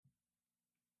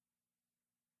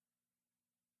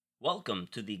Welcome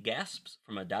to the Gasps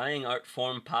from a Dying Art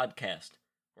Form podcast,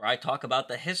 where I talk about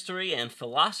the history and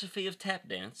philosophy of tap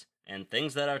dance and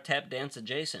things that are tap dance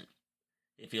adjacent.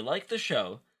 If you like the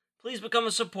show, please become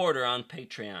a supporter on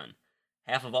Patreon.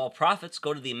 Half of all profits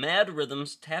go to the Mad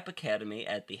Rhythms Tap Academy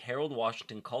at the Harold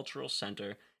Washington Cultural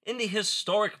Center in the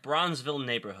historic Bronzeville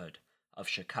neighborhood of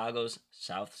Chicago's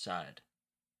South Side.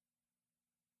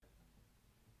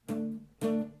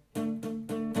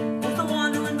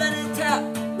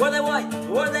 Were they white?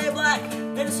 Were they black?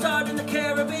 They starved in the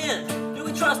Caribbean. Do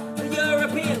we trust the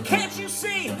European? Can't you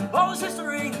see? All this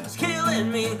history is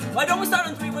killing me. Why don't we start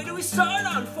on 3? Why do we start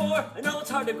on 4? I know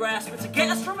it's hard to grasp. It's a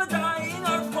gas from a dying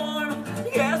art form. A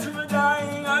gas from a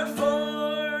dying art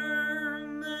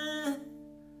form.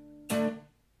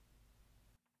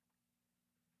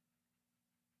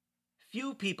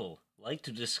 Few people like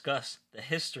to discuss the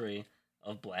history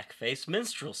of blackface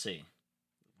minstrelsy.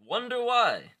 Wonder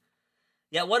why?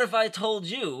 Yet what if I told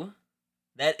you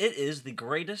that it is the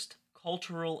greatest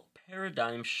cultural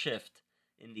paradigm shift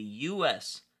in the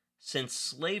U.S. since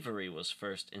slavery was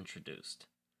first introduced?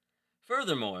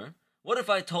 Furthermore, what if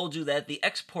I told you that the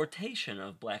exportation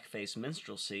of blackface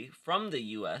minstrelsy from the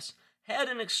U.S. had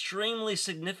an extremely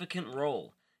significant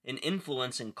role in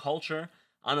influencing culture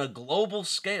on a global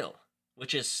scale,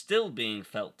 which is still being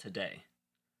felt today?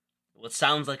 What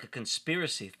sounds like a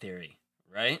conspiracy theory,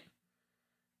 right?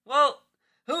 Well,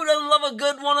 who doesn't love a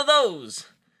good one of those?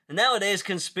 And nowadays,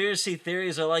 conspiracy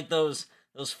theories are like those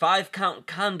 5-count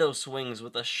condo swings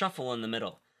with a shuffle in the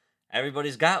middle.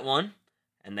 Everybody's got one,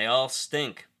 and they all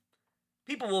stink.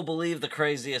 People will believe the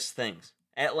craziest things.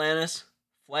 Atlantis,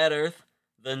 Flat Earth,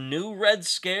 the new Red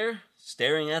Scare,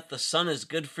 staring at the sun is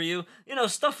good for you,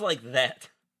 stuff like that.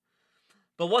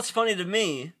 But what's funny to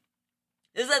me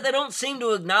is that they don't seem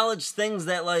to acknowledge things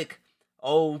that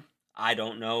I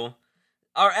don't know,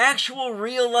 are actual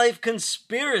real-life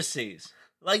conspiracies.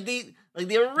 Like the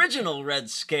original Red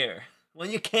Scare,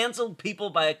 when you canceled people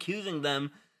by accusing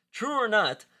them, true or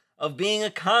not, of being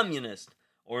a communist,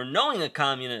 or knowing a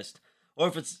communist, or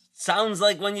if it sounds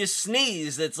like when you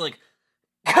sneeze, it's like,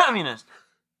 communist!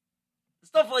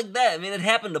 Stuff like that. I mean, it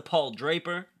happened to Paul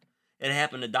Draper. It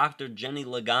happened to Dr. Jenny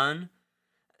Lagan.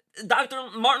 Dr.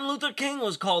 Martin Luther King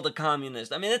was called a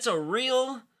communist. I mean, it's a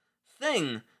real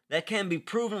thing that can be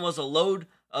proven was a load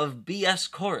of BS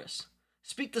chorus.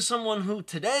 Speak to someone who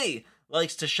today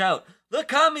likes to shout, "The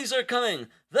commies are coming!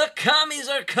 The commies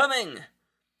are coming!"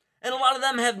 And a lot of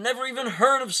them have never even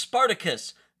heard of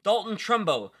Spartacus, Dalton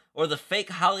Trumbo, or the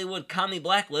fake Hollywood commie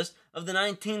blacklist of the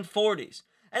 1940s.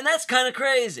 And that's kind of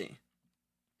crazy.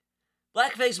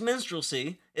 Blackface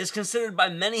minstrelsy is considered by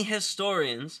many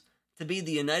historians to be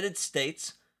the United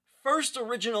States' first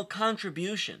original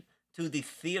contribution to the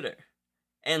theater,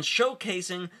 and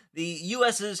showcasing the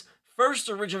U.S.'s first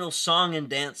original song and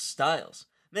dance styles.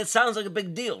 I mean, it sounds like a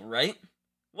big deal, right?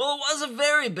 Well, it was a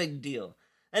very big deal.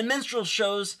 And minstrel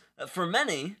shows, for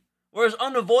many, were as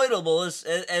unavoidable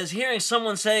as hearing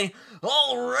someone say,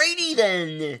 "Alrighty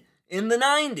then," in the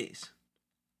 90s.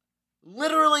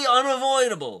 Literally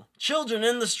unavoidable. Children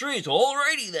in the streets,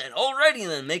 alrighty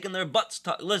then, making their butts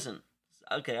talk. Listen,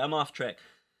 okay, I'm off track.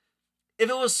 If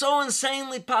it was so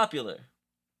insanely popular,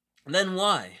 then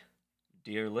why,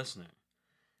 dear listener,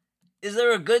 is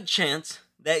there a good chance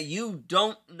that you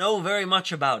don't know very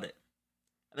much about it?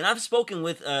 I mean, I've spoken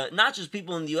with not just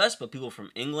people in the U.S., but people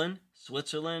from England,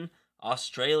 Switzerland,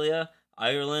 Australia,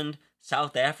 Ireland,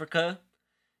 South Africa,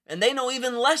 and they know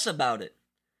even less about it,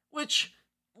 which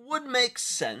would make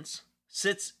sense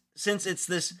since it's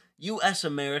this U.S.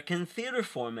 American theater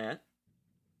format,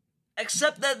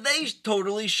 except that they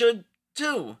totally should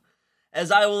too, as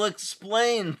I will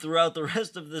explain throughout the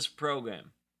rest of this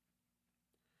program.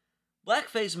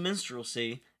 Blackface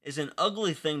minstrelsy is an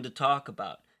ugly thing to talk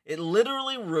about. It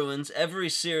literally ruins every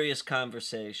serious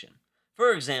conversation.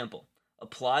 For example,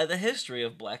 apply the history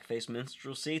of blackface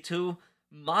minstrelsy to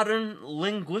modern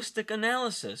linguistic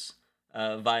analysis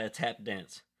via tap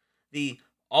dance. The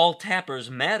all tappers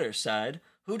matter side,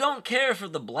 who don't care for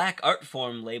the black art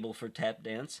form label for tap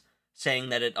dance, saying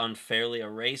that it unfairly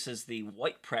erases the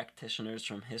white practitioners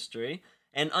from history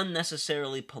and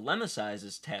unnecessarily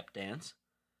polemicizes tap dance,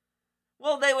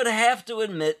 well, they would have to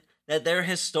admit that their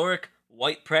historic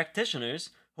white practitioners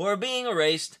who are being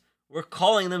erased were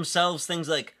calling themselves things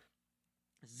like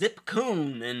Zip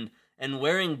Coon and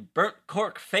wearing burnt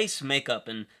cork face makeup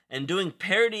and doing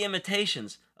parody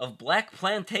imitations of black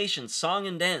plantation song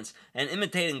and dance and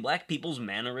imitating black people's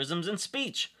mannerisms and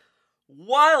speech,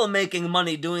 while making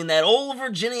money doing that old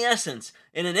Virginia essence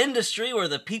in an industry where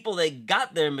the people they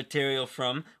got their material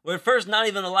from were at first not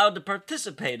even allowed to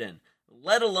participate in,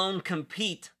 let alone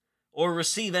compete or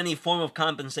receive any form of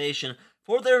compensation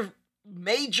for their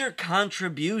major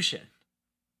contribution.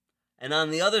 And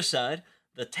on the other side,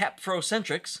 the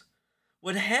Tapfrocentrics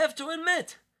would have to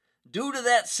admit, due to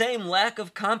that same lack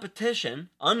of competition,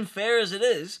 unfair as it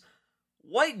is,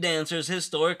 white dancers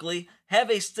historically have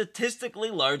a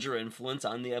statistically larger influence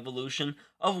on the evolution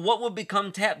of what would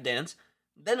become tap dance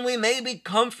than we may be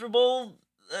comfortable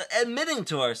admitting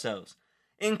to ourselves,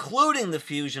 including the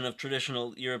fusion of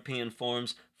traditional European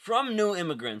forms from new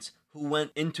immigrants who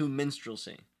went into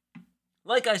minstrelsy.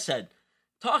 Like I said,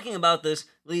 talking about this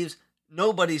leaves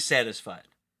nobody satisfied.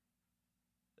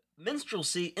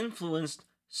 Minstrelsy influenced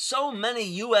so many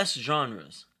U.S.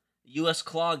 genres: U.S.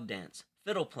 clog dance,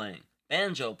 fiddle playing,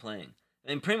 banjo playing,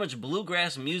 and pretty much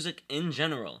bluegrass music in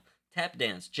general, tap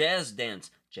dance, jazz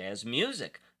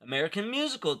music, American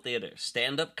musical theater,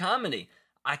 stand-up comedy.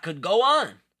 I could go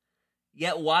on.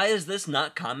 Yet why is this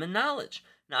not common knowledge?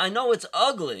 Now, I know it's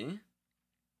ugly,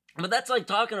 but that's like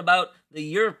talking about the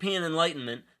European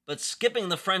Enlightenment, but skipping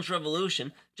the French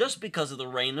Revolution just because of the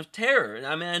Reign of Terror.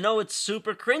 I mean, I know it's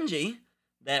super cringy,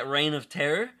 that Reign of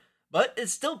Terror, but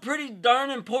it's still pretty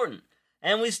darn important.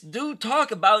 And we do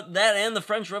talk about that and the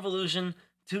French Revolution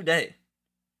today.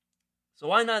 So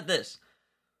why not this?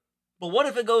 But what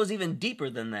if it goes even deeper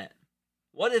than that?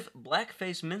 What if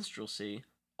blackface minstrelsy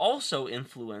also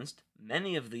influenced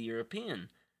many of the European,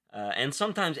 and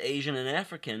sometimes Asian and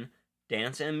African,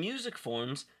 dance and music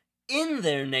forms in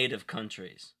their native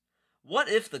countries? What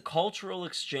if the cultural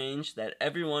exchange that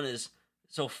everyone is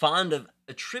so fond of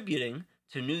attributing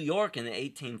to New York in the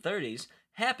 1830s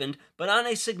happened, but on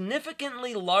a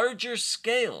significantly larger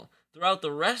scale throughout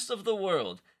the rest of the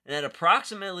world and at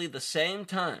approximately the same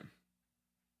time?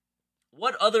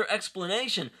 What other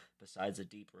explanation, besides a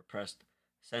deep repressed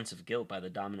sense of guilt by the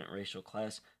dominant racial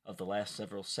class of the last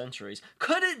several centuries,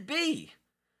 could it be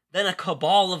than a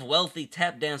cabal of wealthy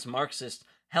tap dance Marxists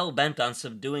hell-bent on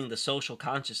subduing the social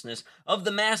consciousness of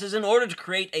the masses in order to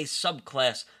create a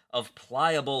subclass of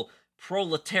pliable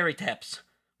proletariats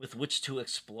with which to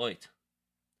exploit?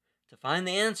 To find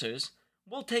the answers,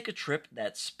 we'll take a trip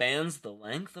that spans the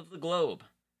length of the globe,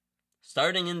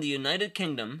 starting in the United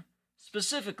Kingdom,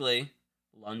 specifically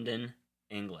London,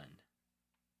 England.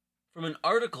 From an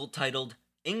article titled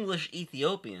English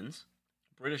Ethiopians,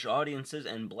 British Audiences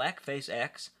and Blackface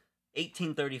Acts,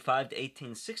 1835 to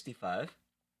 1865,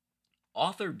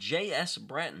 author J.S.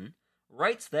 Bratton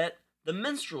writes that the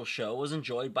minstrel show was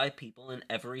enjoyed by people in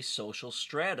every social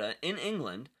strata in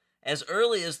England as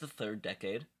early as the third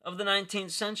decade of the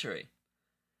 19th century.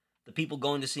 The people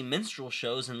going to see minstrel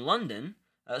shows in London,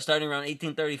 starting around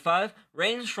 1835,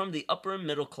 ranged from the upper and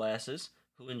middle classes,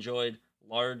 who enjoyed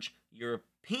large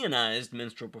Europeanized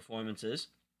minstrel performances,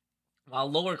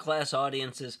 while lower class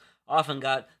audiences often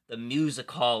got the music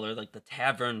hall or like the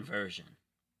tavern version.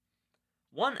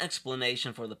 One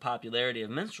explanation for the popularity of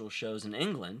minstrel shows in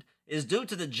England is due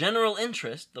to the general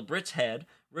interest the Brits had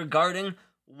regarding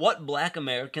what black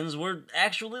Americans were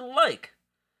actually like,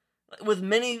 with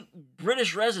many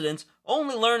British residents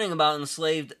only learning about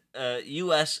enslaved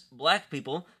U.S. black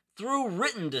people through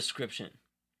written description.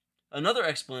 Another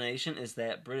explanation is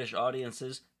that British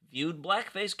audiences viewed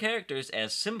blackface characters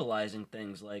as symbolizing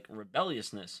things like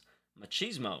rebelliousness,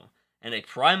 machismo, and a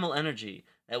primal energy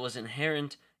that was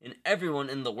inherent in everyone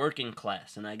in the working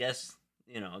class. And I guess,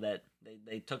 that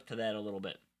they took to that a little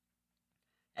bit.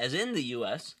 As in the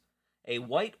U.S., a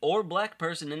white or black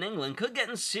person in England could get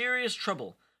in serious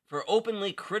trouble for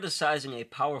openly criticizing a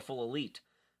powerful elite.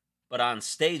 But on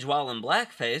stage while in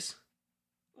blackface,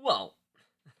 well,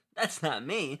 that's not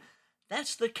me.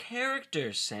 That's the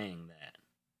characters saying that.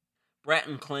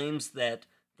 Bratton claims that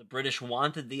the British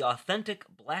wanted the authentic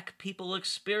black people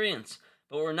experience,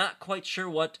 but were not quite sure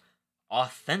what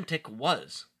authentic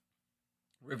was.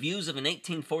 Reviews of an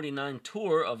 1849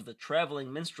 tour of the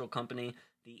traveling minstrel company,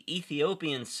 the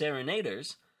Ethiopian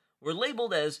Serenaders, were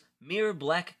labeled as mere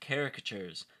black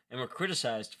caricatures and were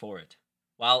criticized for it,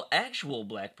 while actual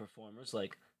black performers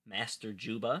like Master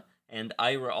Juba and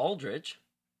Ira Aldrich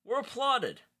were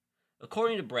applauded.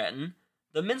 According to Bratton,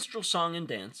 the minstrel song and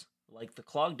dance, like the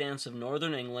clog dance of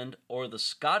Northern England or the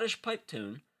Scottish pipe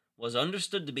tune, was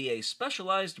understood to be a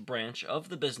specialized branch of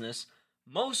the business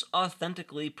most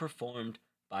authentically performed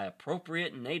by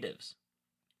appropriate natives.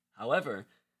 However,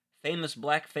 famous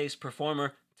blackface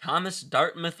performer Thomas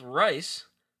Dartmouth Rice,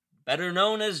 better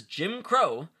known as Jim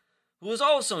Crow, who was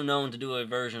also known to do a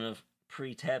version of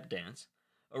pre-tap dance,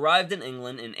 arrived in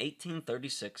England in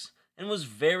 1836 and was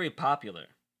very popular.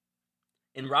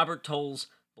 In Robert Toll's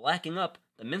Blacking Up,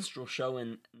 the minstrel show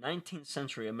in 19th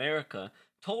century America,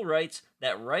 Toll writes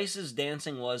that Rice's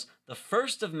dancing was the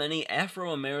first of many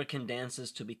Afro-American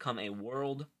dances to become a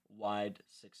worldwide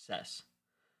success,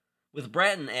 with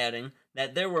Bratton adding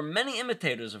that there were many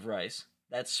imitators of Rice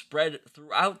that spread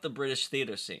throughout the British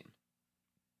theater scene.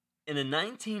 In a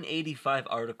 1985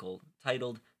 article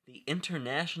titled The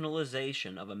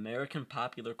Internationalization of American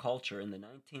Popular Culture in the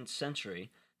 19th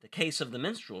Century, The Case of the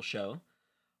Minstrel Show,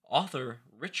 author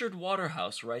Richard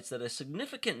Waterhouse writes that a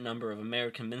significant number of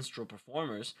American minstrel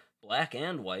performers, black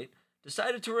and white,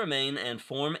 decided to remain and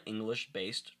form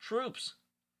English-based troupes.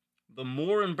 The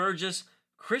Moore and Burgess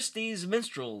Christie's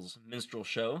Minstrel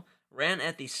Show ran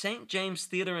at the St. James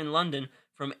Theatre in London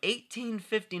from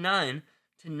 1859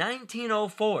 to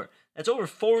 1904. That's over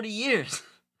 40 years.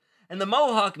 And the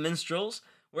Mohawk Minstrels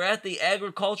were at the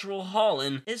Agricultural Hall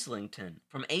in Islington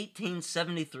from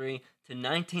 1873 to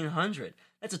 1900.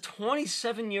 That's a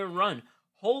 27-year run.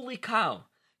 Holy cow.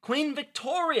 Queen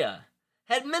Victoria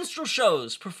had minstrel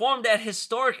shows performed at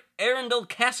historic Arundel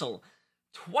Castle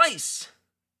twice.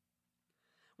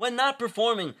 When not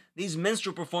performing, these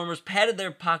minstrel performers padded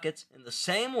their pockets in the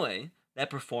same way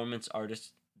that performance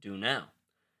artists do now.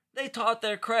 They taught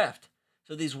their craft.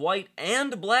 So these white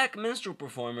and black minstrel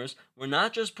performers were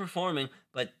not just performing,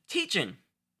 but teaching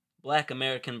black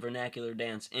American vernacular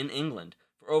dance in England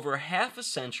for over half a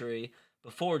century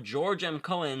before George M.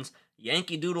 Cohan's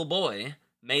Yankee Doodle Boy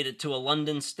made it to a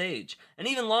London stage, and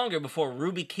even longer before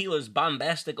Ruby Keeler's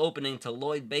bombastic opening to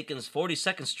Lloyd Bacon's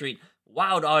 42nd Street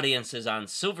wowed audiences on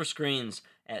silver screens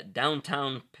at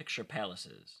downtown picture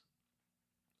palaces.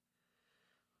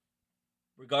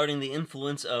 Regarding the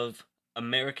influence of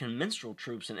American minstrel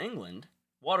troupes in England,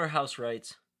 Waterhouse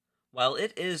writes, while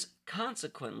it is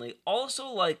consequently also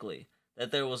likely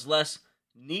that there was less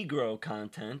Negro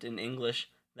content in English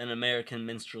than American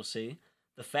minstrelsy,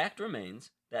 the fact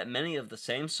remains that many of the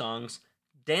same songs,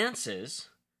 dances,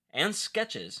 and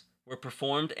sketches were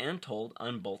performed and told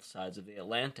on both sides of the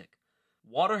Atlantic.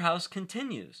 Waterhouse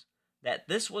continues that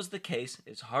this was the case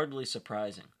is hardly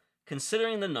surprising,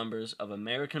 considering the numbers of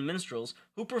American minstrels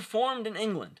who performed in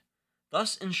England,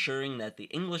 thus ensuring that the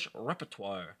English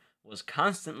repertoire was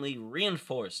constantly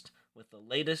reinforced with the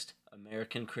latest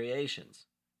American creations.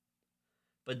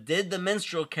 But did the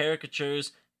minstrel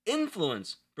caricatures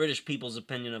influence British people's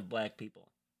opinion of black people,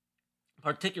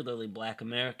 particularly black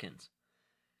Americans?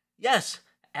 Yes,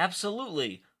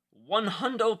 absolutely,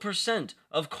 100%.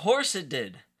 Of course it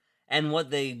did. And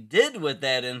what they did with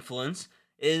that influence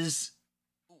is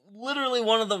literally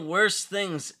one of the worst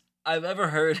things I've ever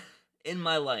heard in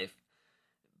my life.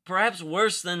 Perhaps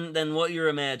worse than what you're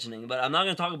imagining, but I'm not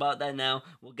going to talk about that now.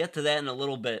 We'll get to that in a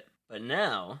little bit. But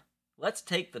now, let's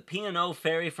take the P&O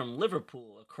ferry from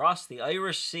Liverpool across the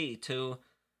Irish Sea to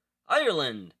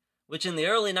Ireland, which in the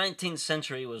early 19th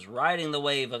century was riding the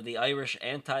wave of the Irish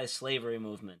anti-slavery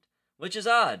movement, which is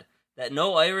odd that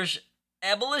no Irish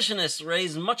abolitionists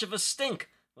raised much of a stink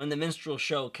when the minstrel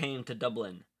show came to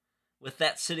Dublin, with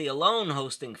that city alone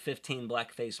hosting 15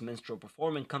 blackface minstrel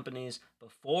performing companies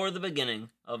before the beginning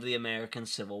of the American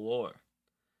Civil War.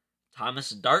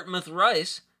 Thomas Dartmouth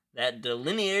Rice, that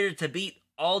delineator to beat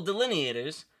all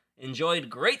delineators, enjoyed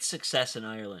great success in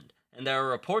Ireland, and there are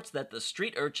reports that the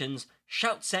street urchins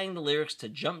shout-sang the lyrics to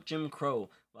Jump Jim Crow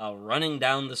while running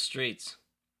down the streets.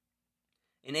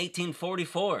 In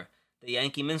 1844, the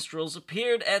Yankee minstrels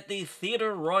appeared at the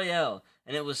Theatre Royal,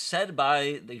 and it was said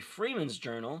by the Freeman's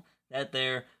Journal that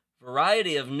their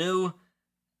variety of new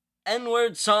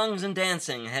N-word songs and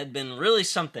dancing had been really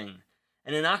something.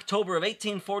 And in October of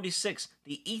 1846,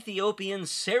 the Ethiopian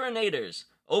Serenaders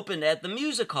opened at the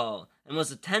Music Hall and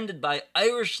was attended by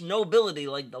Irish nobility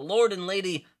like the Lord and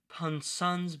Lady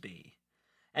Ponsonby,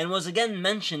 and was again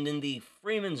mentioned in the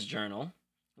Freeman's Journal,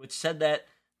 which said that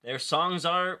their songs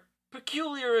are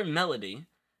peculiar in melody,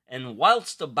 and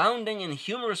whilst abounding in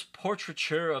humorous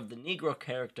portraiture of the Negro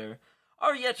character,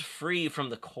 are yet free from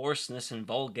the coarseness and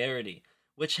vulgarity,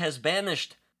 which has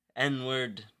banished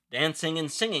N-word dancing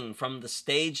and singing from the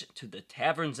stage to the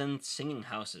taverns and singing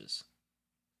houses.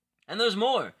 And there's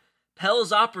more.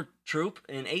 Pell's Opera Troupe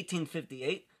in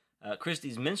 1858,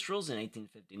 Christie's Minstrels in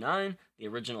 1859, the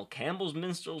original Campbell's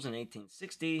Minstrels in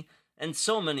 1860, and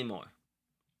so many more.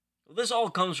 Well, this all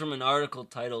comes from an article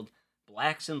titled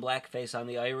Blacks in Blackface on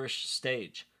the Irish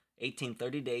Stage,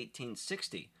 1830 to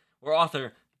 1860, where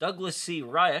author Douglas C.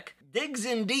 Ryak digs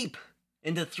in deep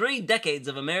into 3 decades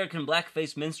of American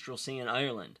blackface minstrelsy in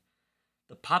Ireland.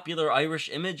 The popular Irish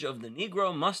image of the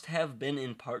Negro must have been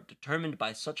in part determined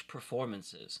by such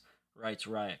performances, writes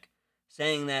Ryak,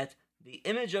 saying that the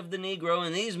image of the Negro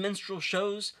in these minstrel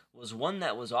shows was one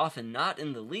that was often not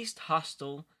in the least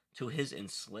hostile to his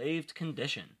enslaved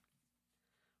condition.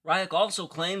 Ryak also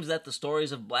claims that the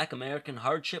stories of black American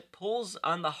hardship pulls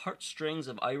on the heartstrings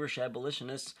of Irish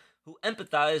abolitionists who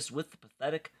empathized with the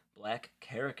pathetic black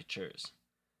caricatures.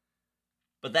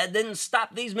 But that didn't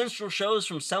stop these minstrel shows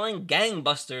from selling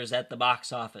gangbusters at the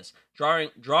box office,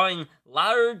 drawing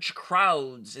large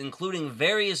crowds, including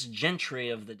various gentry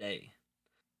of the day.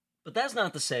 But that's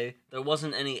not to say there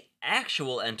wasn't any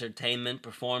actual entertainment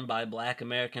performed by black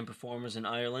American performers in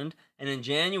Ireland, and in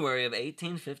January of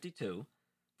 1852,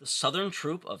 the Southern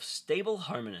Troupe of Stable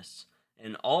Harmonists,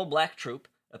 an all-black troupe,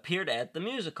 appeared at the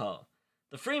music hall.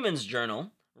 The Freeman's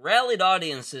Journal rallied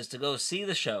audiences to go see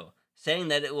the show, saying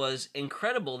that it was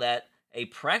incredible that a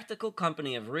practical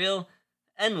company of real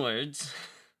N-words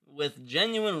with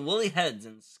genuine woolly heads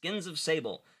and skins of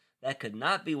sable that could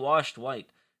not be washed white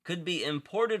could be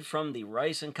imported from the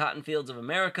rice and cotton fields of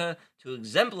America to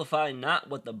exemplify not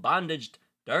what the bondaged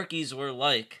darkies were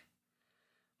like,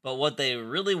 but what they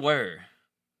really were.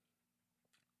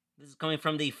 This is coming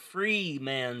from the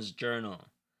Freeman's Journal.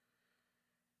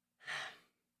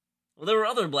 Well, there were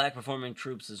other black performing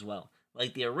troupes as well,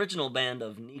 like the original band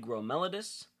of Negro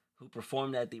Melodists, who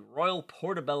performed at the Royal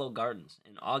Portobello Gardens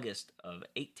in August of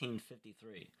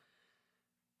 1853.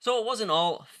 So it wasn't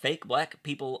all fake black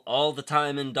people all the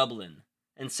time in Dublin.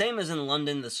 And same as in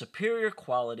London, the superior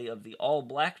quality of the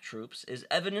all-black troupes is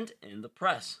evident in the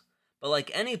press. But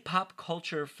like any pop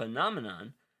culture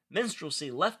phenomenon,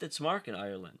 minstrelsy left its mark in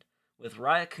Ireland, with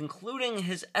Ryak concluding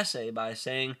his essay by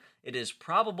saying, "It is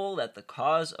probable that the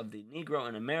cause of the Negro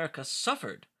in America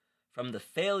suffered from the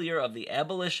failure of the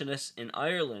abolitionists in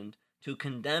Ireland to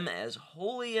condemn as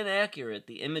wholly inaccurate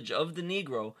the image of the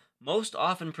Negro most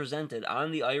often presented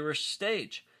on the Irish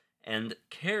stage and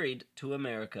carried to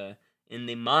America in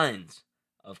the minds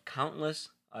of countless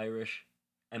Irish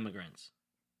immigrants."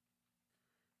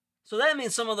 So that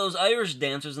means some of those Irish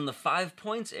dancers in the 5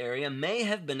 Points area may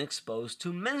have been exposed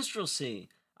to minstrelsy,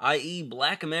 i.e.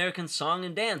 black American song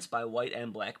and dance by white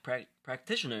and black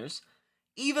practitioners,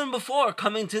 even before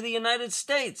coming to the United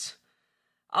States.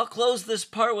 I'll close this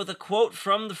part with a quote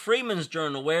from the Freeman's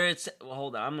Journal where it's... Well,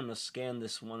 hold on, I'm going to scan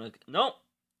this one. Nope.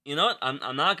 You know what?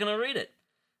 I'm not going to read it.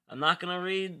 I'm not going to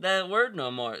read that word no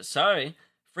more. Sorry.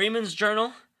 Freeman's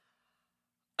Journal,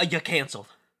 you're canceled.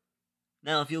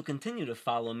 Now, if you'll continue to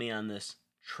follow me on this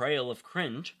trail of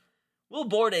cringe, we'll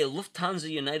board a Lufthansa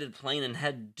United plane and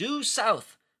head due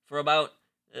south for about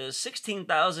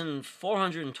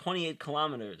 16,428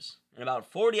 kilometers. And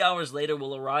about 40 hours later,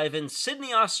 we'll arrive in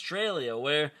Sydney, Australia,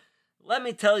 where, let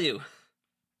me tell you,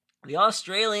 the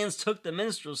Australians took the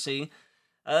minstrelsy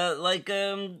like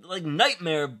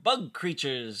nightmare bug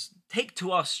creatures take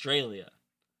to Australia.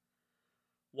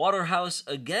 Waterhouse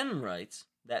again writes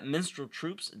that minstrel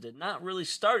troupes did not really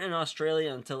start in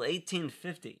Australia until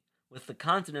 1850, with the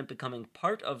continent becoming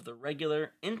part of the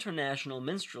regular international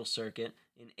minstrel circuit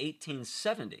in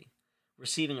 1870.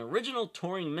 Receiving original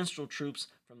touring minstrel troupes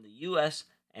from the U.S.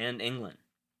 and England.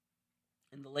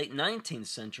 In the late 19th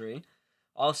century,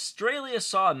 Australia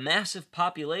saw a massive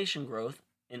population growth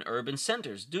in urban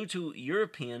centers due to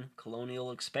European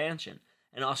colonial expansion,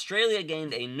 and Australia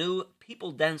gained a new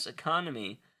people-dense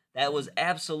economy that was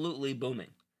absolutely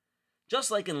booming. Just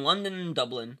like in London and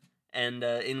Dublin, and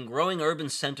in growing urban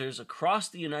centers across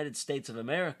the United States of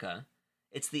America,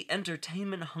 it's the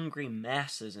entertainment-hungry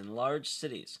masses in large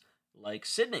cities, like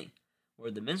Sydney,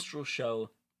 where the minstrel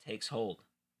show takes hold.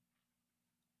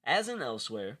 As in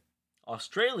elsewhere,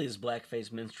 Australia's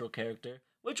blackface minstrel character,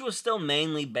 which was still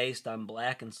mainly based on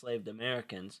black enslaved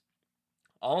Americans,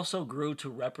 also grew to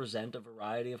represent a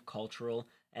variety of cultural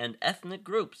and ethnic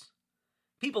groups.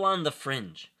 People on the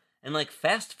fringe, and like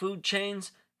fast food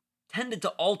chains, tended to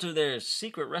alter their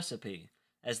secret recipe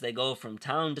as they go from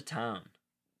town to town,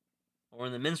 or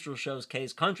in the minstrel show's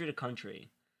case, country to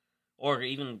country, or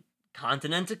even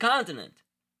continent to continent.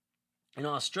 In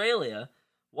Australia,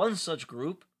 one such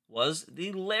group was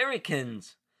the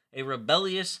Larrikins, a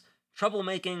rebellious,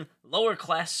 troublemaking,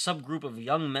 lower-class subgroup of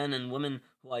young men and women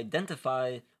who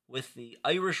identify with the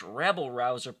Irish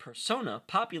rabble-rouser persona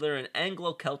popular in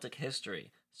Anglo-Celtic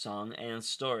history, song, and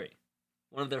story.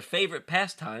 One of their favorite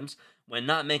pastimes, when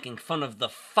not making fun of the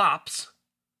fops,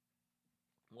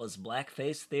 was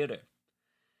blackface theater.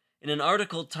 In an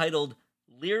article titled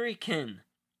Larrikin,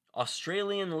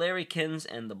 Australian Larrikins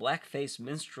and the Blackface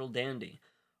Minstrel Dandy,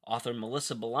 author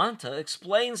Melissa Belanta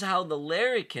explains how the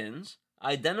Larrikins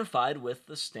identified with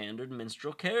the standard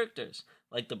minstrel characters,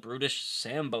 like the brutish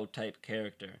Sambo-type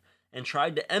character, and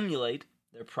tried to emulate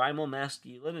their primal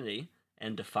masculinity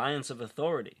and defiance of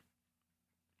authority.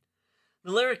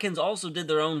 The Larrikins also did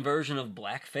their own version of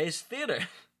blackface theater,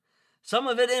 some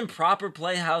of it in proper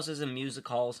playhouses and music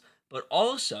halls, but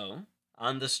also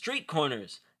on the street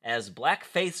corners as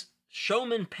blackface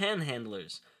showman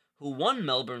panhandlers, who one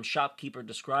Melbourne shopkeeper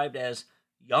described as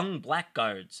young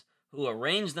blackguards who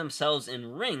arranged themselves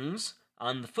in rings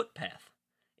on the footpath,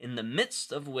 in the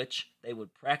midst of which they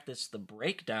would practice the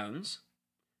breakdowns,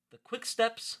 the quick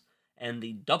steps, and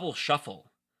the double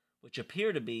shuffle, which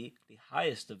appear to be the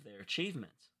highest of their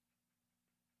achievements.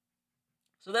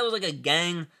 So that was like a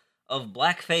gang of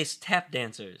blackface tap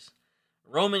dancers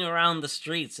roaming around the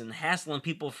streets and hassling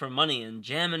people for money and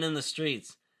jamming in the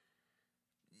streets.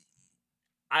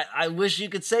 I wish you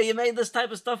could say you made this type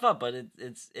of stuff up, but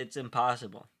it's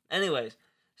impossible. Anyways,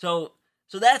 so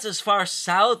that's as far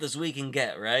south as we can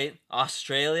get, right?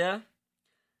 Australia?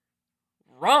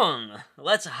 Wrong.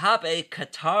 Let's hop a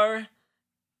Qatar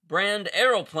brand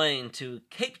aeroplane to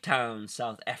Cape Town,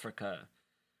 South Africa.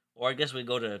 Or I guess we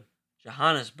go to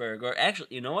Johannesburg. Or actually,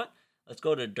 you know what? Let's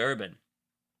go to Durban.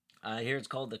 Here it's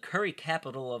called the curry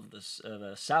capital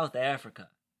of South Africa.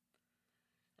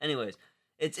 Anyways,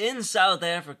 it's in South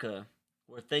Africa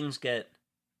where things get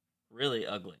really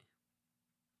ugly.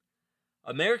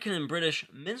 American and British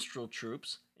minstrel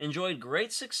troupes enjoyed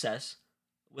great success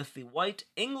with the white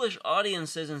English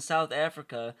audiences in South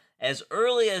Africa as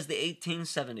early as the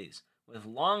 1870s, with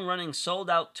long-running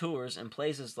sold-out tours in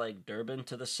places like Durban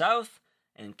to the south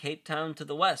and Cape Town to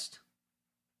the west.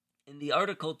 In the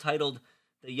article titled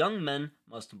 "The Young Men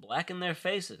Must Blacken Their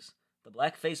Faces, the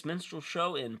Blackface Minstrel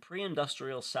Show in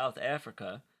Pre-Industrial South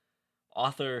Africa,"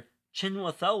 author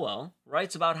Chinua Thelwell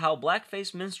writes about how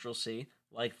blackface minstrelsy,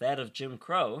 like that of Jim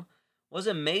Crow, was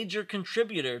a major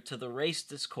contributor to the race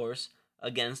discourse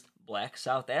against black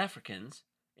South Africans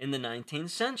in the 19th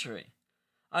century.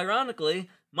 Ironically,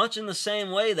 much in the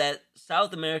same way that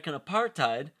South American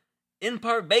apartheid, in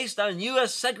part based on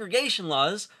U.S. segregation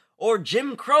laws or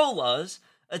Jim Crow laws,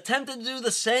 attempted to do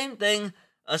the same thing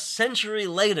a century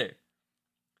later.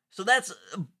 So that's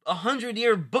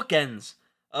 100-year bookends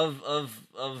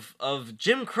of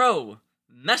Jim Crow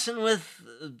messing with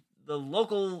the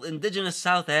local indigenous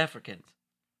South Africans.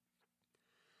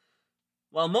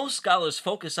 While most scholars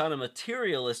focus on a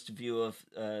materialist view of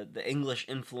the English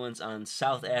influence on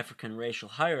South African racial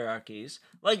hierarchies,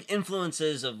 like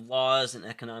influences of laws and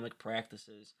economic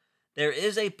practices, there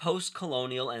is a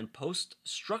post-colonial and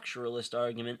post-structuralist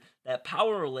argument that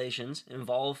power relations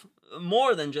involve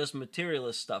more than just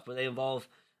materialist stuff, but they involve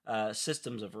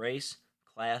systems of race,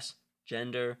 class,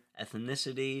 gender,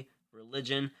 ethnicity,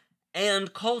 religion,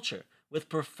 and culture, with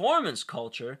performance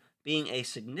culture being a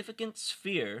significant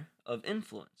sphere of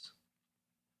influence.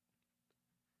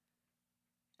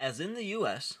 As in the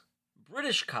U.S.,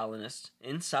 British colonists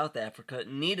in South Africa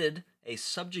needed a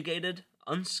subjugated,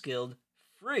 unskilled,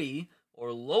 free,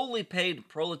 or lowly paid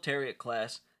proletariat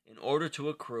class in order to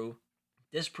accrue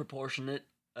disproportionate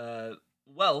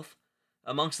wealth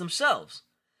amongst themselves.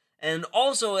 And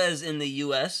also, as in the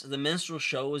U.S., the minstrel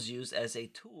show was used as a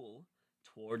tool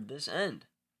toward this end.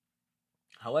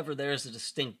 However, there is a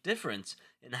distinct difference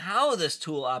in how this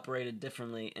tool operated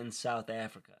differently in South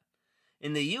Africa.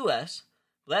 In the U.S.,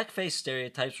 blackface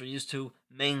stereotypes were used to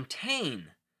maintain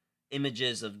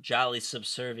images of jolly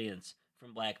subservience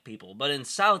from black people. But in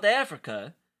South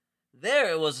Africa,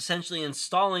 there it was essentially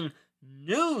installing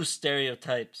new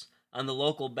stereotypes on the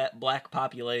local black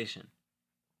population.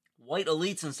 White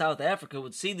elites in South Africa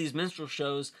would see these minstrel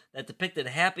shows that depicted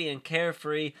happy and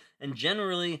carefree and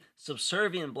generally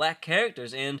subservient black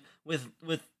characters, and with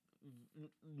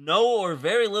no or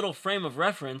very little frame of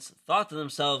reference, thought to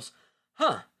themselves,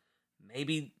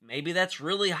 maybe that's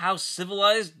really how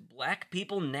civilized black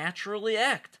people naturally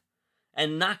act.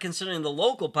 And not considering the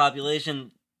local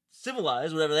population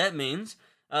civilized, whatever that means,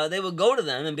 they would go to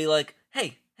them and be like,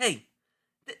 hey,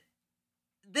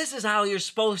 this is how you're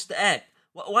supposed to act.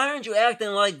 Why aren't you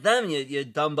acting like them, you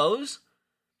dumbos?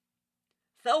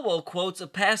 Thelwell quotes a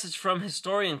passage from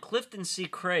historian Clifton C.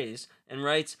 Craze and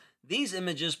writes, "These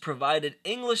images provided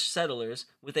English settlers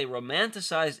with a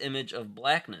romanticized image of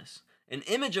blackness, an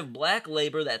image of black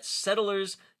labor that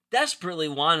settlers desperately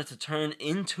wanted to turn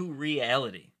into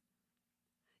reality.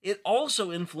 It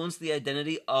also influenced the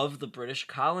identity of the British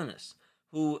colonists,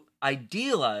 who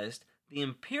idealized the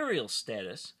imperial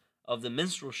status of the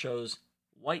minstrel show's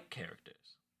white characters."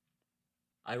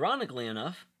 Ironically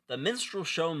enough, the minstrel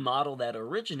show model that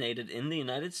originated in the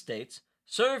United States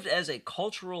served as a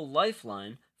cultural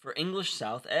lifeline for English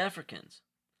South Africans.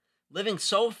 Living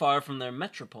so far from their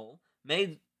metropole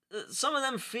made some of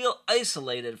them feel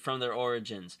isolated from their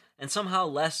origins and somehow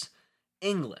less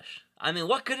English. I mean,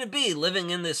 what could it be? Living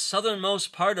in this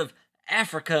southernmost part of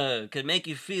Africa could make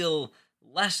you feel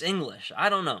less English. I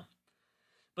don't know.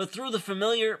 But through the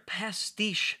familiar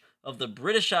pastiche of the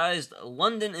Britishized,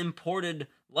 London-imported,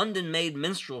 London-made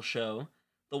minstrel show,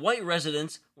 the white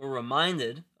residents were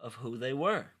reminded of who they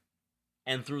were.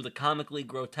 And through the comically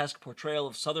grotesque portrayal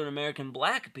of Southern American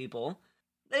black people,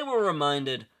 they were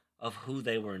reminded of who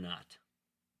they were not.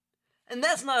 And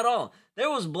that's not all. There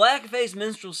was blackface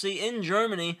minstrelsy in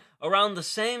Germany around the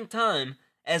same time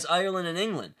as Ireland and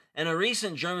England, and a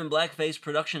recent German blackface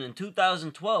production in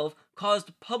 2012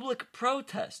 caused public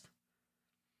protest.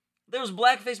 There was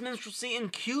blackface minstrelsy in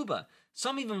Cuba.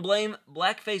 Some even blame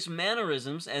blackface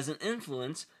mannerisms as an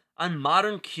influence on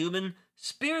modern Cuban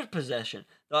spirit possession.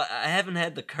 Though I haven't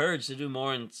had the courage to do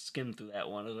more and skim through that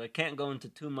one, as I can't go into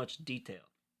too much detail.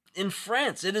 In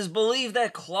France, it is believed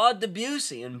that Claude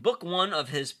Debussy, in Book 1 of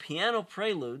his Piano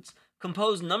Preludes,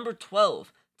 composed number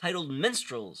 12, titled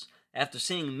Minstrels, after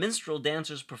seeing minstrel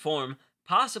dancers perform,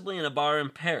 possibly in a bar in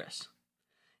Paris.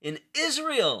 In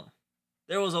Israel,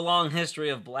 there was a long history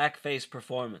of blackface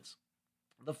performance.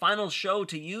 The final show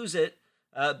to use it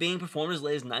being performed as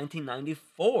late as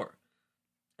 1994.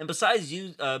 And besides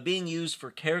being used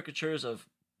for caricatures of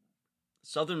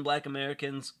Southern black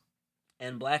Americans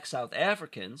and black South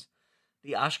Africans,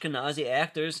 the Ashkenazi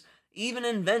actors even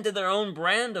invented their own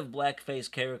brand of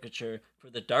blackface caricature for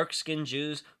the dark-skinned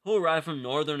Jews who arrived from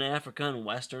Northern Africa and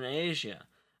Western Asia.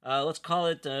 Let's call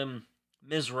it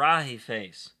Mizrahi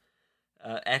face.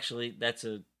 Actually, that's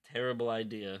a terrible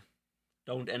idea.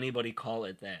 Don't anybody call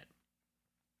it that.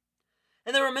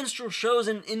 And there were minstrel shows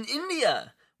in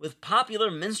India, with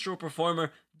popular minstrel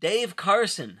performer Dave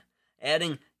Carson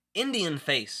adding Indian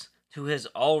face to his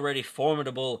already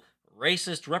formidable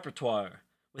racist repertoire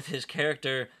with his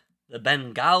character, the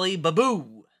Bengali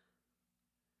Babu.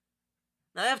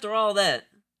 Now, after all that,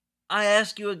 I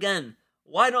ask you again,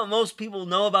 why don't most people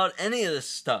know about any of this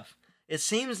stuff? It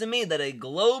seems to me that a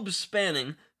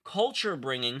globe-spanning,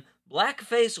 culture-bringing,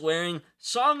 blackface-wearing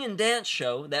song and dance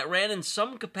show that ran in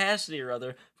some capacity or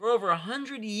other for over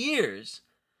 100 years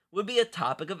would be a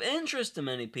topic of interest to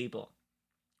many people.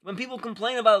 When people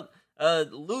complain about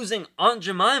losing Aunt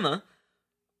Jemima,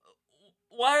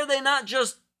 why are they not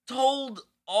just told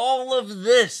all of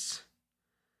this?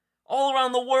 All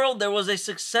around the world, there was a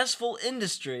successful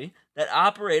industry that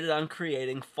operated on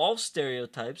creating false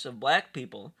stereotypes of black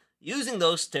people, using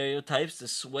those stereotypes to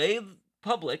sway the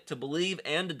public to believe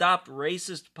and adopt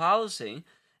racist policy,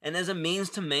 and as a means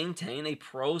to maintain a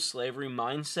pro-slavery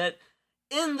mindset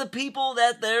in the people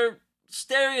that they're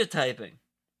stereotyping.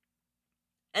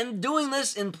 And doing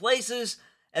this in places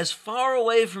as far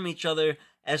away from each other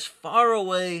as far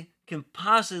away can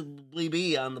possibly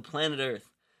be on the planet Earth.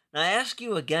 Now I ask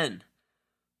you again,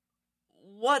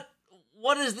 what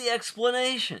is the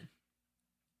explanation?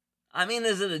 I mean,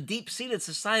 is it a deep-seated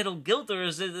societal guilt or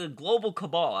is it a global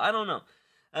cabal? I don't know.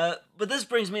 But this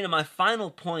brings me to my final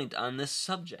point on this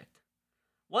subject.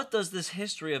 What does this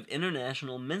history of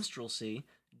international minstrelsy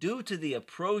do to the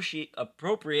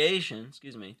appropriation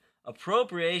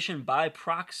by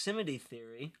proximity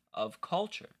theory of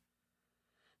culture?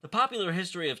 The popular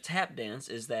history of tap dance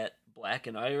is that black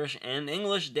and Irish and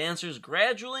English dancers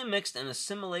gradually mixed and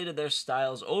assimilated their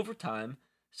styles over time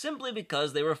simply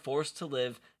because they were forced to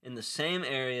live in the same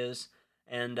areas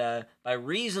and, by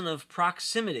reason of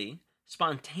proximity,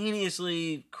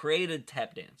 spontaneously created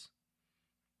tap dance.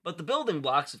 But the building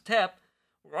blocks of tap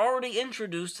were already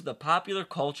introduced to the popular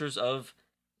cultures of,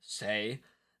 say,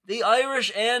 the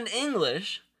Irish and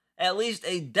English at least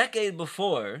a decade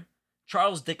before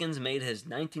Charles Dickens made his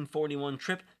 1941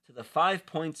 trip to the Five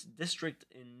Points district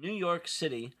in New York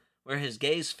City, where his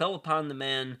gaze fell upon the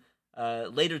man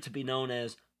later to be known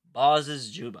as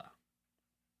Boz's Juba.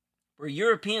 Were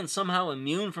Europeans somehow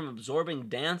immune from absorbing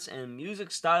dance and music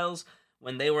styles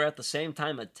when they were at the same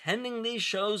time attending these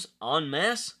shows en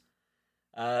masse,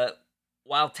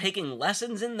 while taking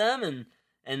lessons in them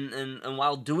and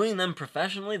while doing them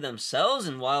professionally themselves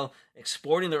and while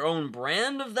exporting their own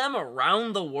brand of them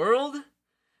around the world?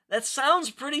 That sounds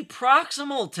pretty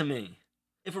proximal to me.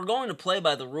 If we're going to play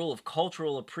by the rule of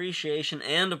cultural appreciation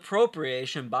and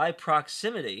appropriation by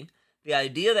proximity, the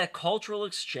idea that cultural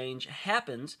exchange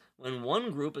happens when one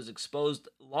group is exposed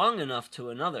long enough to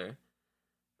another,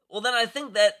 well then I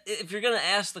think that if you're going to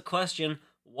ask the question,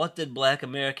 what did black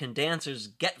American dancers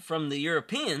get from the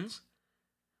Europeans?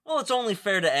 Well, it's only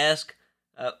fair to ask,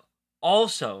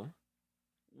 also,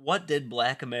 what did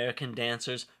black American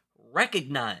dancers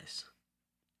recognize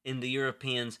in the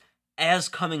Europeans as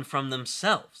coming from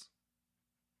themselves?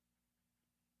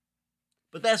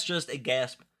 But that's just a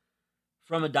gasp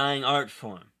from a dying art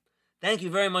form. Thank you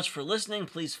very much for listening.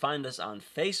 Please find us on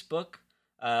Facebook.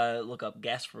 Look up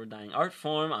Gasp for a Dying Art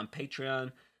Form on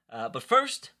Patreon. But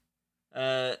first,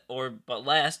 but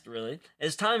last, really,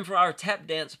 it's time for our Tap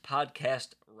Dance Podcast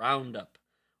Roundup.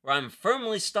 Where I'm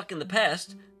firmly stuck in the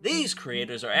past, these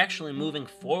creators are actually moving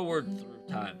forward through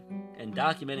time and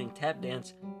documenting tap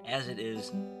dance as it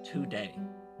is today.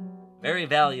 Very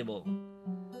valuable.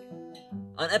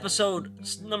 On episode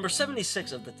number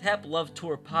 76 of the Tap Love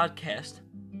Tour podcast,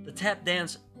 the Tap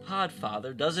Dance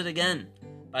Podfather does it again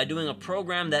by doing a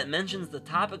program that mentions the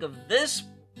topic of this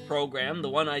program, the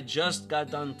one I just got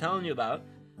done telling you about,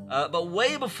 but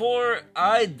way before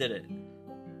I did it.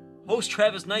 Host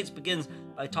Travis Knights begins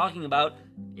by talking about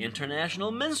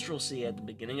international minstrelsy at the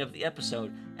beginning of the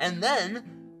episode, and then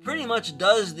pretty much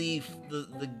does the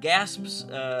Gasps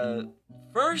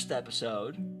first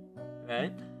episode,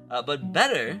 right? But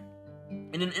better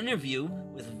in an interview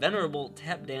with venerable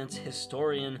tap dance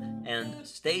historian and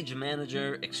stage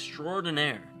manager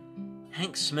extraordinaire,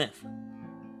 Hank Smith.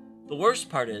 The worst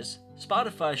part is,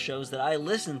 Spotify shows that I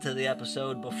listened to the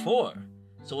episode before.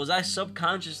 So was I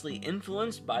subconsciously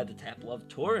influenced by the Tap Love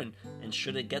Tour, and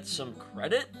should it get some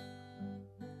credit?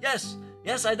 Yes,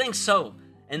 I think so.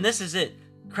 And this is it.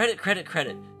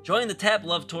 Credit. Join the Tap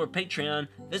Love Tour Patreon.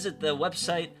 Visit the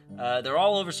website. They're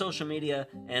all over social media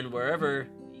and wherever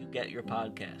you get your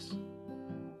podcasts.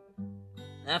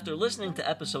 After listening to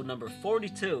episode number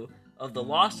 42 of the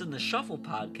Lost in the Shuffle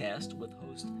podcast with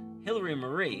host Hillary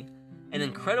Marie, an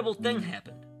incredible thing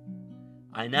happened.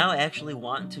 I now actually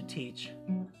want to teach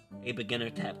a beginner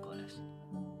tap class.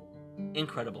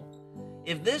 Incredible.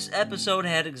 If this episode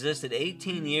had existed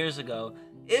 18 years ago,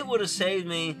 it would have saved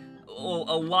me a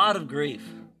lot of grief.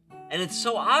 And it's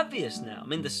so obvious now. I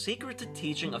mean, the secret to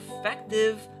teaching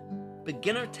effective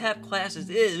beginner tap classes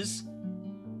is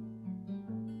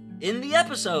in the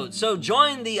episode. So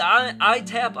join the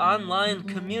iTap online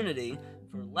community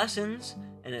for lessons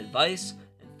and advice,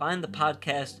 and find the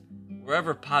podcast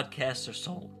wherever podcasts are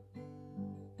sold.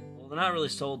 Well, they're not really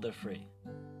sold, they're free.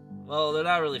 Well, they're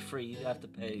not really free, you have to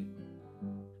pay.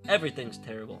 Everything's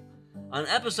terrible. On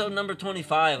episode number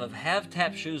 25 of Have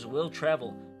Tap Shoes Will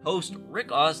Travel, host Rick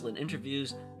Oslin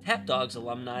interviews Tap Dogs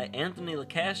alumni Anthony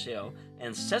Locascio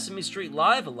and Sesame Street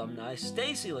Live alumni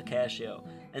Stacy Locascio,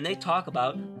 and they talk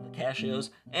about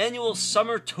Locaccio's annual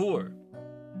summer tour.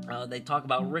 They talk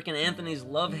about Rick and Anthony's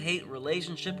love-hate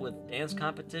relationship with dance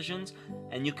competitions,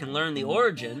 and you can learn the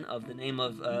origin of the name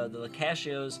of the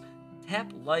Locaccio's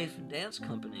Tap Life Dance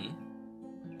Company,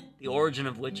 the origin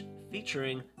of which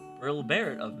featuring Brill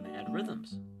Barrett of Mad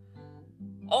Rhythms.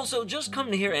 Also, just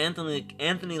come to hear Anthony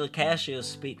Locascio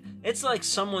speak. It's like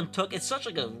it's such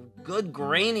like a good,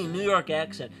 grainy New York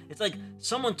accent. It's like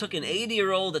someone took an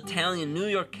 80-year-old Italian New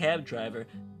York cab driver,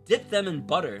 dipped them in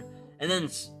butter, and then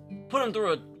put them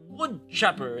through a wood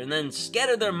chopper, and then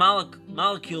scattered their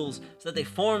molecules so that they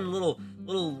formed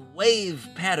little wave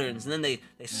patterns, and then they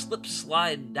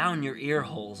slide down your ear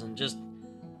holes, and just,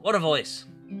 what a voice.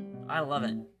 I love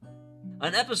it.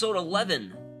 On episode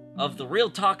 11 of the Real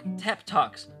Talk Tap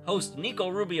Talks, host Nico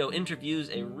Rubio interviews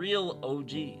a real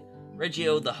OG,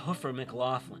 Reggio the Hoofer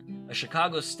McLaughlin, a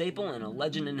Chicago staple and a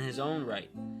legend in his own right.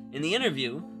 In the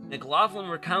interview, McLaughlin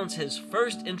recounts his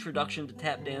first introduction to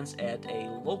tap dance at a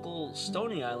local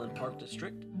Stony Island Park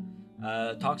District,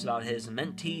 talks about his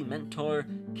mentee-mentor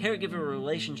caregiver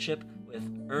relationship with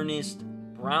Ernest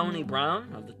Brownie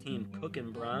Brown of the team Cook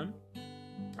and Brown.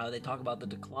 They talk about the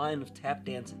decline of tap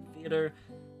dance in theater,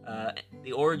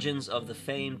 the origins of the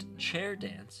famed chair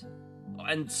dance,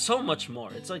 and so much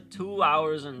more. It's like 2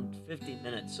 hours and 50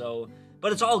 minutes,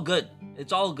 but it's all good.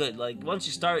 It's all good. Like, once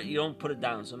you start, you don't put it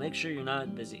down, so make sure you're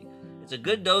not busy. It's a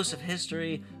good dose of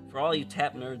history for all you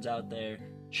tap nerds out there.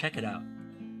 Check it out.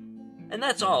 And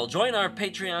that's all. Join our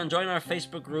Patreon, join our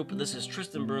Facebook group. This is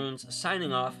Tristan Bruns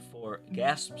signing off for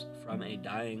Gasps from a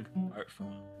Dying Art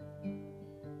Form.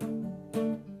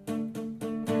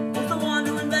 Who's the one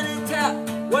who invented tap?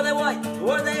 Were they white?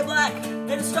 Were they black?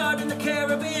 Did it start in the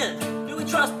Caribbean? Do we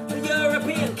trust the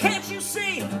European? Can't you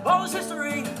see? All this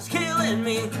history is killing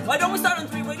me. Why don't we start on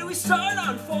 3? Why do we start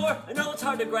on 4? I know it's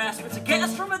hard to grasp. It's a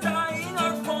gas from a dying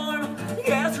art form.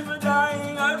 Gas from a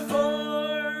dying art form.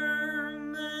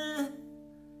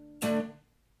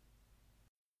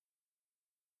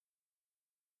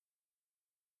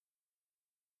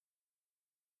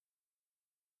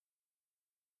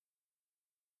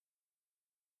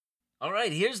 All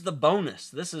right, here's the bonus.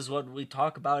 This is what we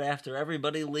talk about after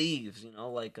everybody leaves. You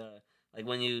know, like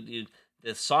when you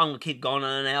the song would keep going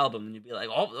on an album, and you'd be like,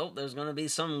 oh, there's gonna be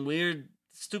some weird,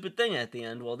 stupid thing at the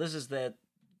end. Well, this is that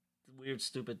weird,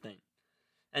 stupid thing.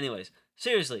 Anyways,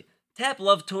 seriously, Tap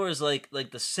Love Tour is like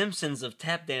the Simpsons of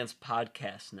tap dance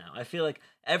podcasts now. I feel like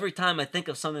every time I think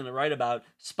of something to write about,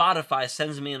 Spotify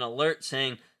sends me an alert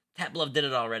saying Tap Love did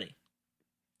it already.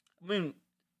 I mean,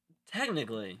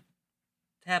 technically,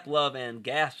 Tap Love and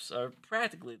Gasps are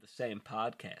practically the same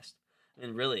podcast. I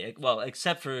mean, really, well,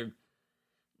 except for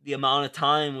the amount of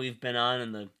time we've been on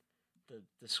and the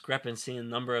discrepancy in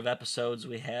number of episodes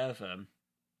we have.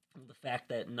 The fact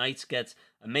that Nights gets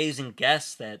amazing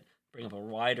guests that bring up a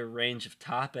wider range of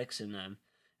topics,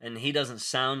 and he doesn't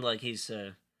sound like he's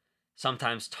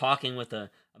sometimes talking with a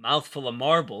mouthful of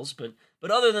marbles, but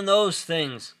other than those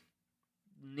things,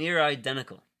 near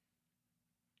identical.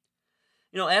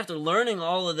 After learning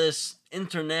all of this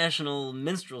international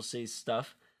minstrelsy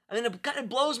stuff, I mean, it kind of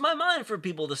blows my mind for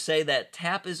people to say that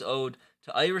tap is owed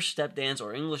to Irish step dance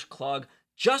or English clog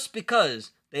just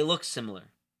because they look similar.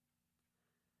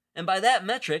 And by that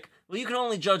metric, well, you can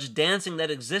only judge dancing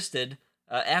that existed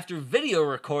after video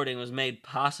recording was made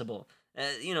possible.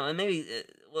 And maybe,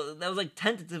 that was like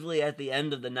tentatively at the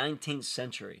end of the 19th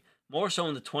century, more so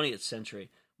in the 20th century,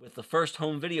 with the first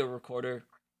home video recorder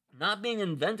not being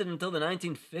invented until the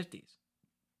 1950s.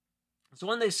 So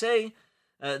when they say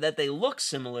that they look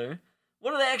similar,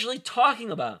 what are they actually talking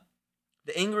about?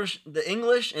 The English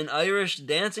and Irish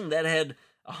dancing that had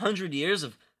 100 years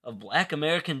of Black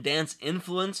American dance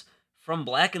influence from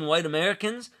Black and white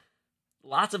Americans,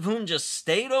 lots of whom just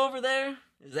stayed over there?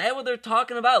 Is that what they're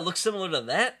talking about? It looks similar to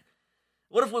that?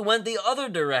 What if we went the other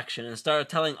direction and started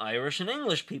telling Irish and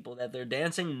English people that their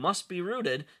dancing must be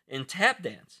rooted in tap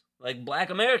dance, like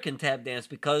Black American tap dance,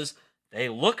 because they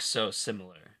look so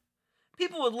similar?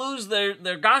 People would lose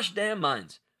their gosh damn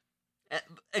minds.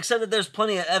 Except that there's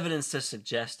plenty of evidence to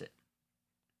suggest it.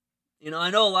 I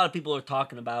know a lot of people are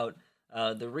talking about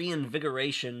the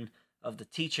reinvigoration of the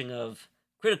teaching of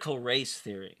critical race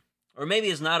theory. Or maybe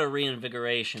it's not a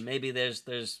reinvigoration. Maybe there's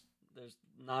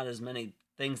not as many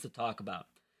things to talk about.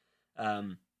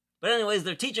 But anyways,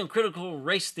 they're teaching critical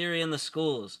race theory in the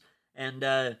schools. And,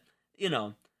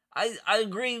 I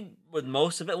agree with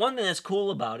most of it. One thing that's cool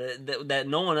about it that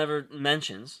no one ever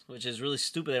mentions, which is really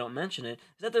stupid they don't mention it,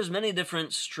 is that there's many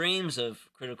different streams of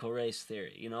critical race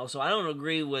theory, So I don't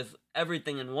agree with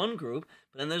everything in one group,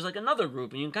 but then there's like another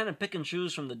group, and you can kind of pick and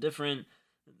choose from the different,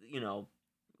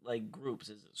 like groups.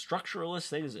 Is it structuralist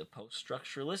thing? Is it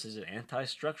post-structuralist? Is it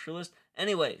anti-structuralist?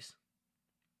 Anyways,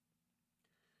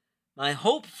 my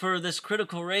hope for this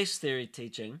critical race theory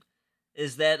teaching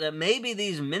is that maybe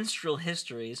these minstrel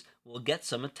histories will get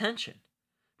some attention,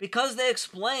 because they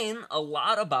explain a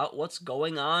lot about what's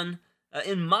going on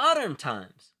in modern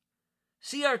times.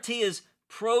 CRT is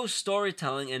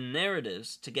pro-storytelling and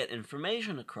narratives to get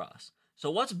information across.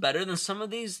 So what's better than some of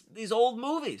these old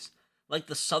movies, like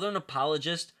the Southern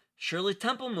Apologist, Shirley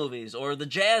Temple movies, or The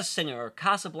Jazz Singer, or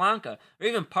Casablanca, or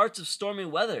even parts of Stormy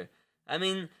Weather? I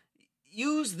mean,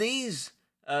 use these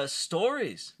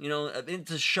stories,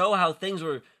 to show how things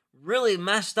were really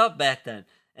messed up back then,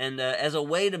 and as a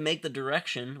way to make the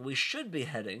direction we should be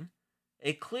heading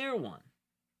a clear one.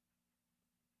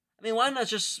 I mean, why not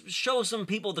just show some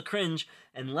people the cringe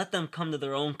and let them come to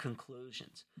their own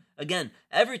conclusions? Again,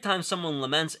 every time someone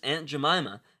laments Aunt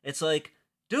Jemima, it's like,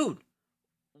 dude,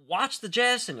 watch The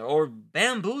Jazz Singer, or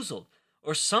Bamboozled,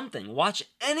 or something. Watch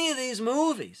any of these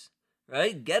movies,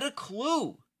 right? Get a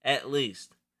clue, at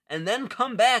least. And then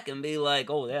come back and be like,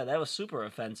 oh, yeah, that was super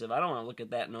offensive. I don't want to look at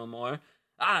that no more.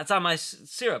 It's on my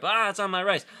syrup. It's on my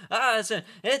rice.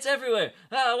 It's everywhere.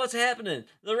 What's happening?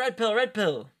 The red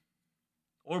pill.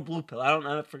 Or blue pill.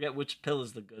 I forget which pill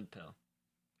is the good pill.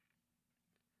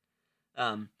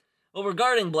 Well,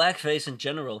 regarding blackface in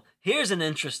general, here's an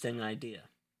interesting idea.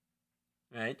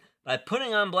 Right? By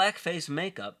putting on blackface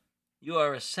makeup, you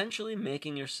are essentially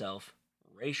making yourself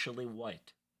racially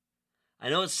white. I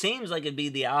know it seems like it'd be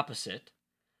the opposite,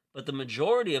 but the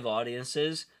majority of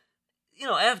audiences,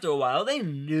 after a while, they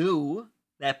knew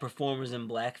that performers in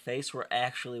blackface were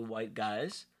actually white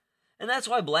guys. And that's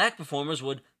why black performers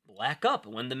would black up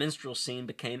when the minstrel scene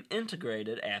became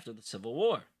integrated after the Civil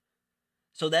War,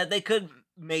 so that they could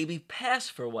maybe pass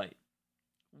for white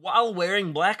while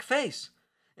wearing blackface.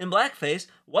 In blackface,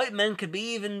 white men could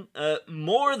be even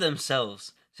more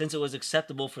themselves, since it was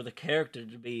acceptable for the character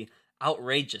to be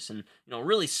outrageous and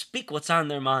really speak what's on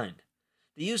their mind.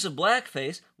 The use of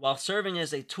blackface, while serving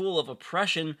as a tool of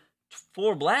oppression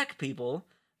for black people,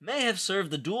 may have served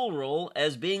the dual role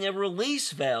as being a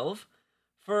release valve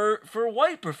for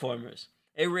white performers,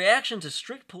 a reaction to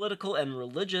strict political and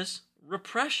religious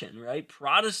repression, right?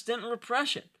 Protestant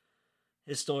repression,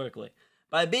 historically.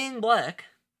 By being black,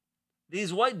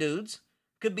 these white dudes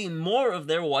could be more of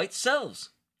their white selves,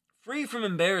 free from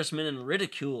embarrassment and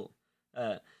ridicule.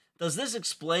 Does this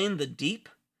explain the deep,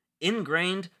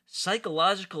 ingrained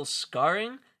psychological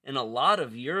scarring in a lot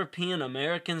of European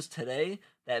Americans today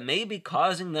that may be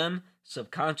causing them,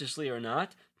 subconsciously or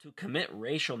not, to commit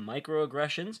racial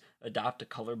microaggressions, adopt a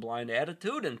colorblind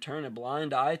attitude, and turn a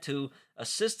blind eye to a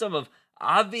system of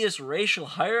obvious racial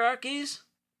hierarchies?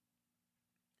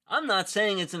 I'm not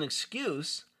saying it's an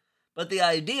excuse, but the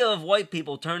idea of white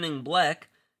people turning black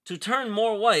to turn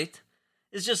more white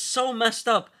is just so messed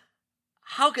up.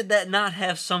 How could that not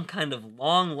have some kind of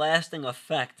long-lasting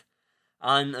effect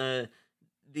on the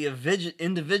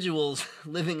individuals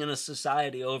living in a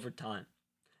society over time?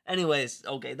 Anyways,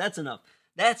 okay, that's enough.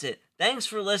 That's it. Thanks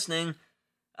for listening.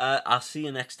 I'll see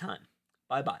you next time.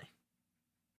 Bye-bye.